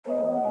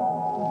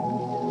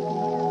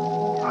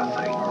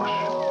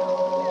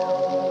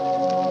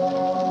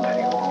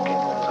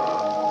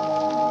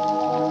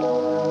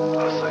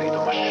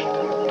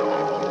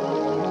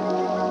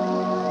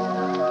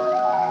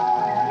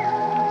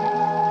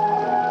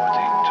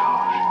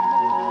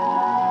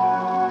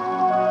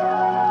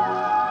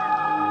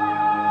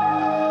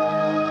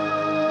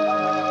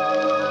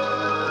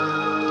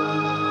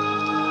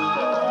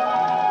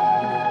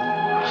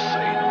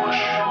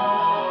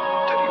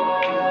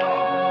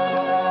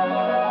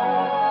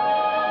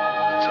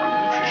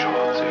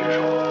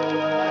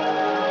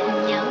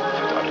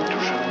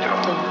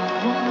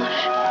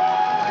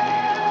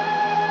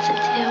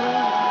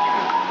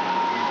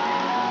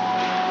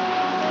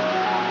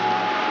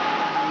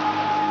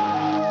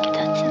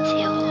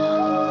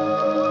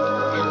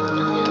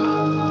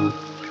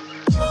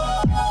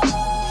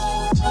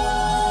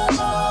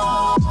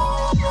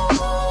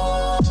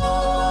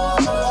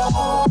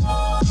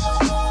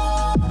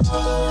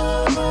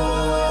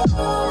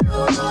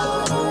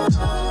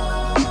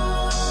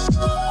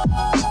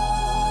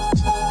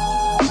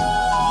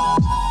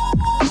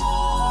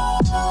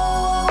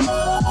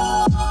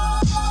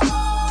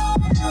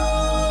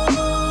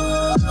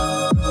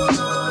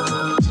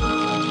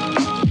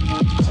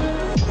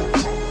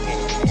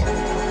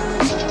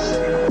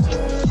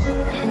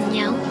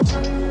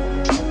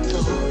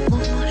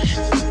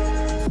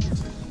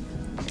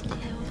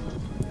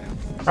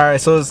Alright,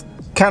 so it's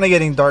kind of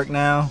getting dark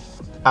now.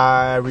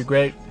 I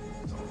regret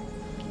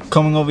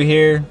coming over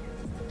here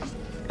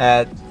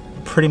at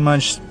pretty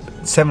much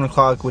 7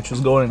 o'clock, which was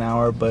golden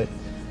hour, but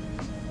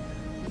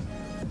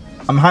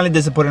I'm highly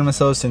disappointed in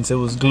myself since it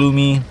was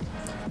gloomy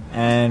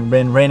and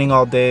been raining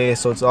all day,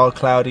 so it's all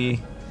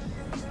cloudy.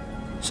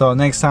 So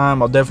next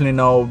time I'll definitely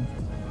know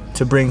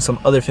to bring some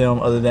other film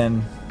other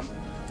than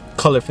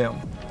color film.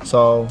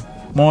 So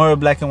more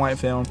black and white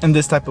film in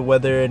this type of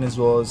weather and as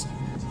well as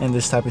in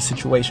this type of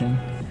situation.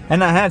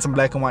 And I had some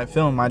black and white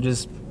film, I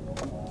just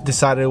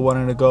decided I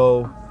wanted to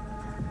go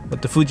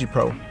with the FUJI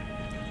PRO.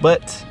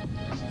 But,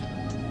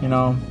 you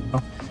know,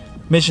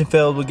 mission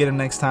failed, we'll get him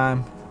next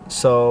time.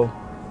 So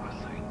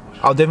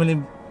I'm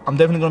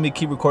definitely gonna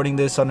keep recording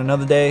this on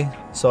another day.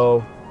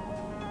 So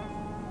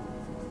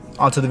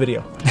on to the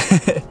video.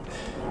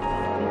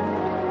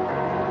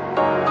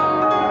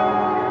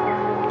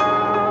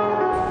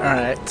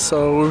 Alright,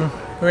 so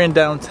we're in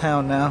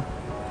downtown now,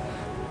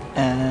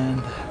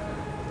 and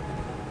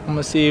I'm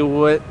gonna see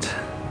what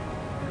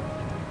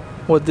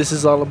this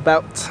is all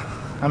about.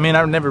 I mean,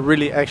 I've never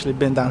really actually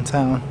been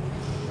downtown,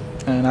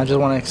 and I just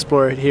want to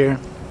explore it here,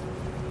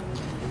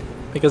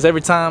 because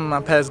every time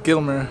I pass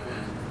Gilmer,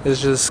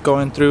 it's just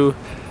going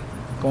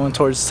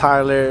towards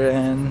Tyler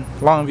and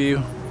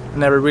Longview. I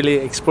never really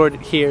explored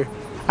it here.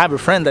 I have a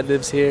friend that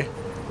lives here,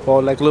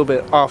 well, like a little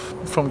bit off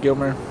from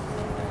Gilmer.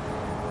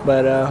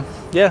 But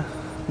yeah,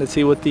 let's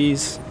see what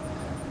this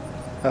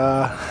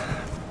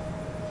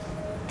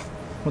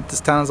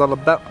town's all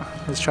about.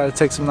 Let's try to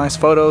take some nice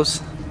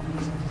photos.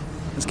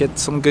 Let's get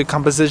some good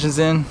compositions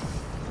in.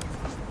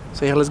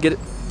 So yeah, let's get it.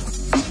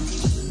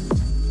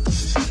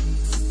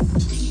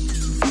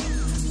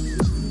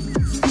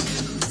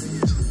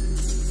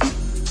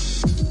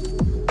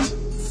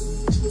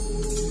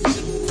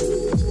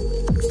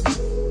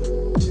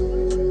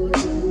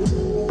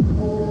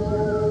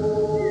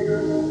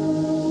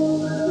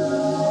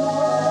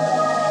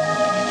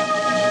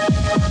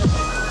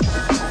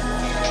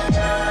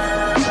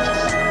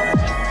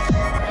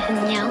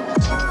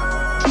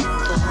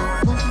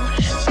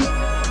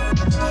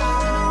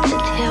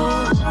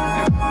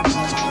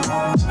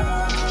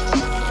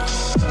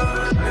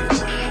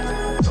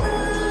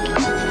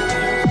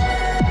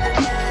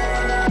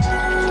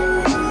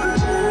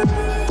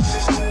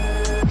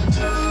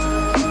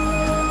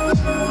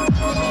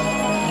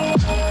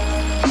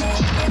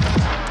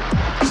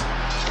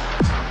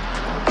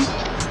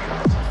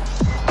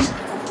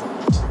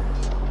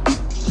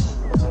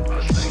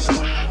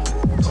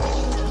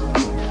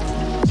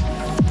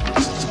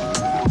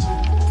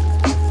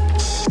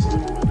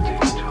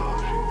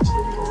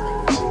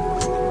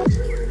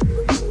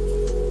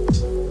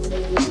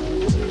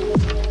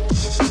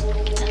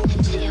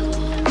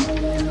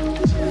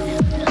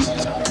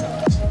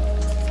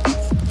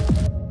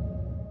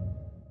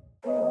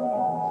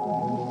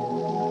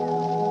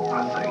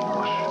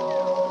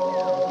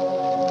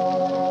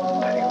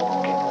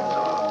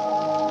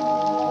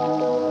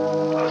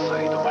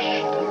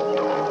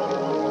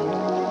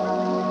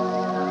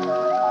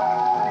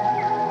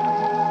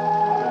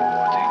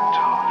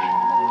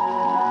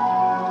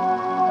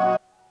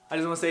 I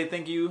just want to say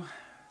thank you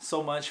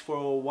so much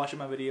for watching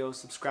my videos,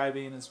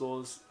 subscribing, as well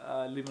as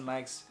leaving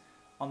likes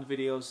on the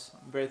videos.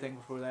 I'm very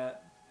thankful for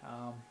that.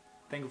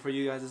 Thankful for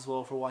you guys as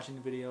well for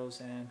watching the videos,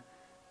 and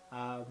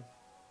I'm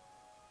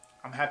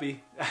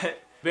happy.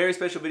 Very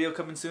special video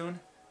coming soon.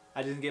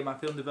 I didn't get my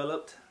film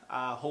developed.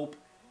 I hope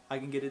I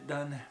can get it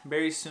done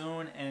very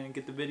soon and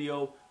get the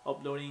video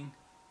uploading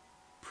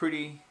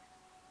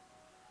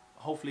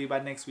hopefully by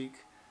next week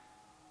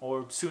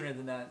or sooner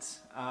than that.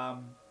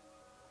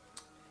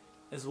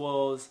 As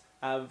well as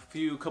I have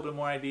a couple of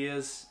more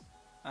ideas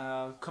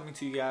coming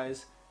to you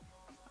guys.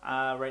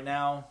 Right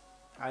now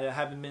I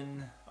haven't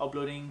been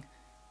uploading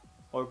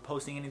or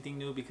posting anything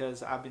new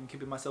because I've been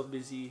keeping myself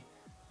busy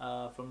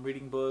from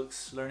reading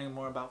books, learning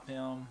more about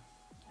film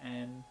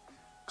and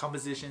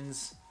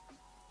compositions,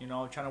 you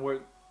know, trying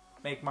to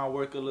make my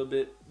work a little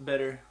bit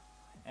better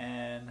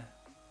and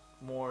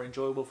more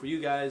enjoyable for you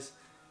guys,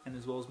 and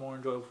as well as more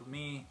enjoyable for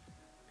me,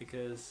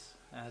 because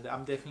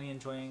I'm definitely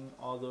enjoying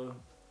all the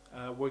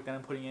work that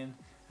I'm putting in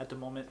at the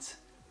moment.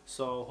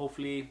 So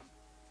hopefully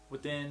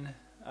within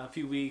a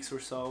few weeks or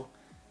so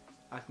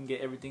I can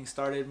get everything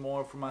started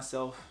more for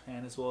myself,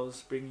 and as well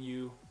as bringing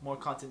you more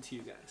content to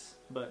you guys.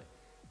 But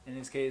in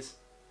this case,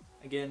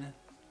 again,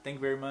 thank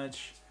you very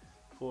much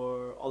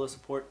for all the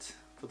support,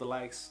 for the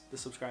likes, the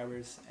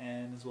subscribers,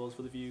 and as well as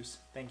for the views.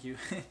 Thank you.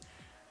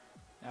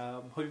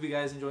 Hope you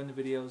guys enjoyed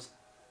the videos,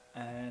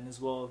 and as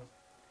well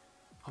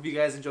hope you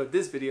guys enjoyed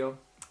this video.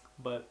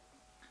 But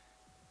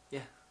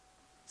yeah,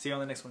 see you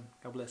on the next one.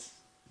 God bless.